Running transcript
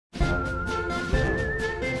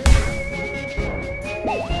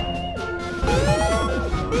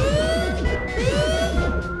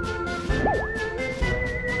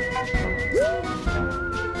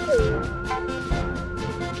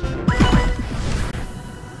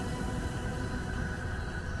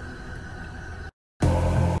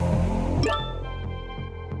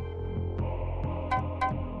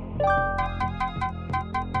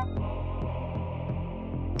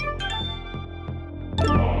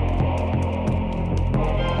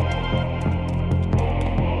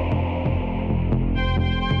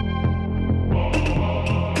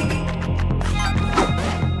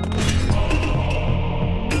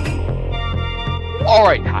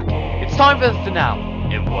time for the finale.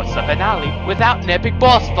 And what's a finale without an epic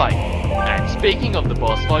boss fight? And speaking of the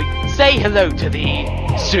boss fight, say hello to the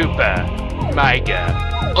Super,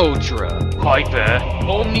 Mega, Ultra, Hyper,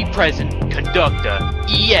 Omnipresent, Conductor,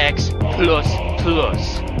 EX++.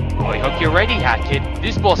 I hope you're ready, Hackett.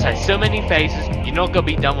 This boss has so many phases, you're not gonna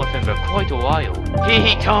be done with him for quite a while. Here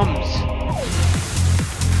he comes!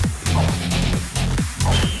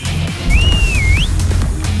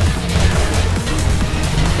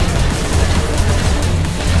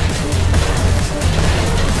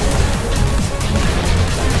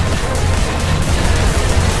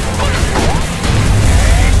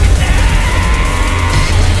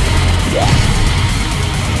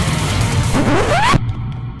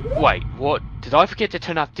 Wait, what? Did I forget to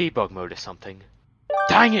turn off debug mode or something?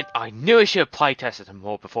 Dang it! I knew I should have playtested him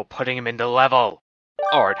more before putting him into level!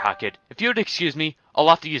 Alright, Hackett, if you'd excuse me, I'll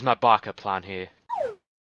have to use my backup plan here.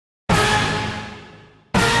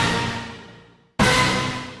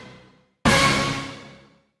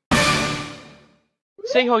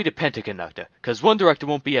 Say hi to Pentaconductor, cause one director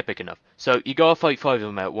won't be epic enough, so you gotta fight 5 of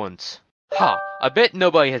them at once. Ha! I bet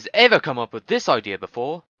nobody has ever come up with this idea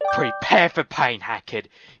before. Prepare for pain, Hackett.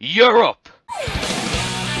 You're up!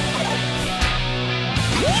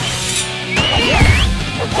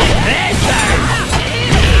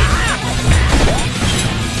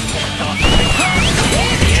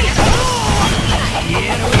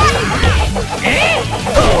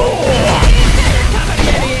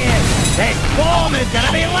 This bomb is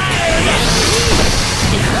gonna be loud!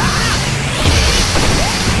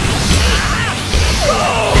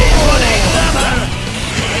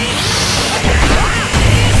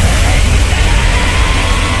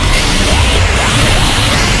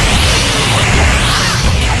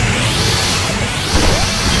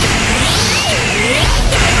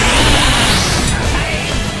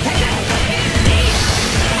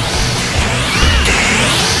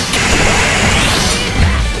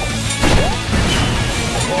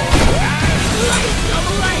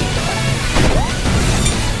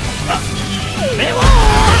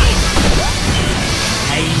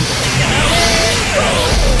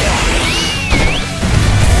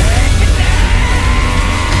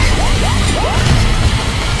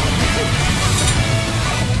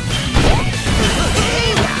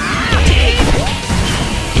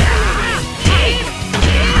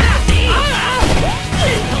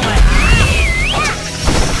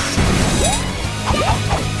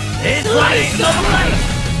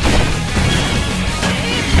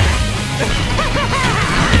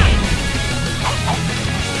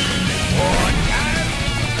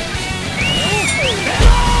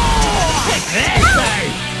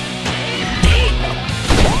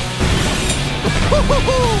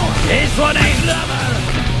 This one ain't lover!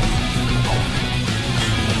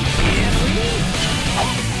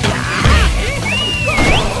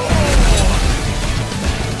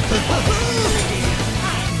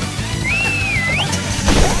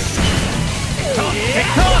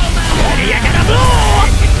 You're gonna blow!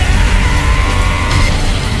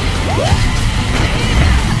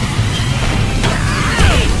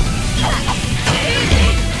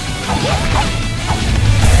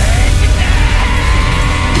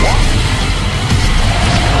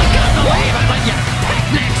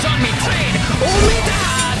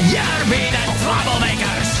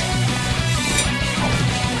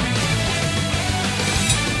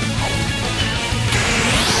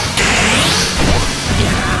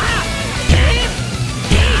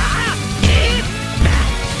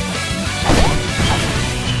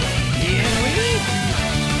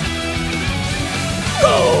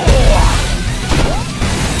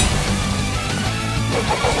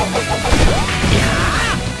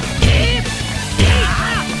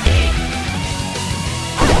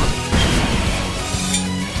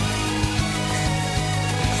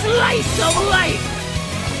 Slice of life!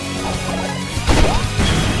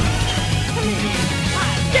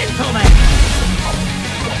 Gentlemen!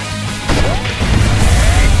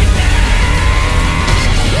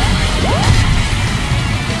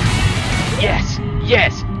 Yes!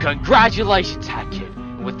 Yes! Congratulations, Hackett!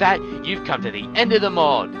 And with that, you've come to the end of the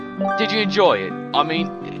mod! Did you enjoy it? I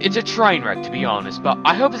mean, it's a train wreck to be honest, but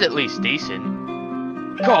I hope it's at least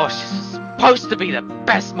decent. Gosh, this is supposed to be the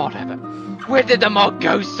best mod ever! Where did the mod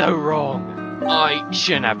go so wrong? I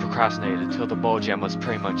shouldn't have procrastinated until the ball gem was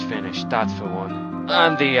pretty much finished, that's for one.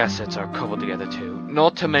 And the assets are cobbled together too.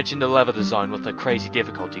 Not to mention the level design with a crazy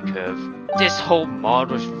difficulty curve. This whole mod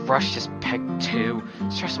was rushed as peck too.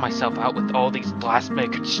 Stressed myself out with all these last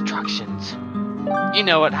minute constructions. You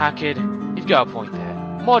know what, Hackett? You've got a point there.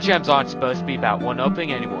 Mod gems aren't supposed to be about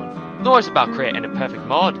one-upping anyone, nor is it about creating a perfect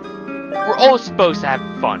mod. We're all supposed to have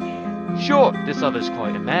fun here. Sure, this other's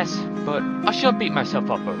quite a mess, but I shan't beat myself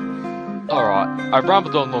up over it. Alright, I've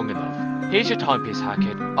rambled on long enough. Here's your timepiece,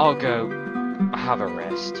 Hackett. I'll go have a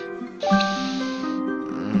rest.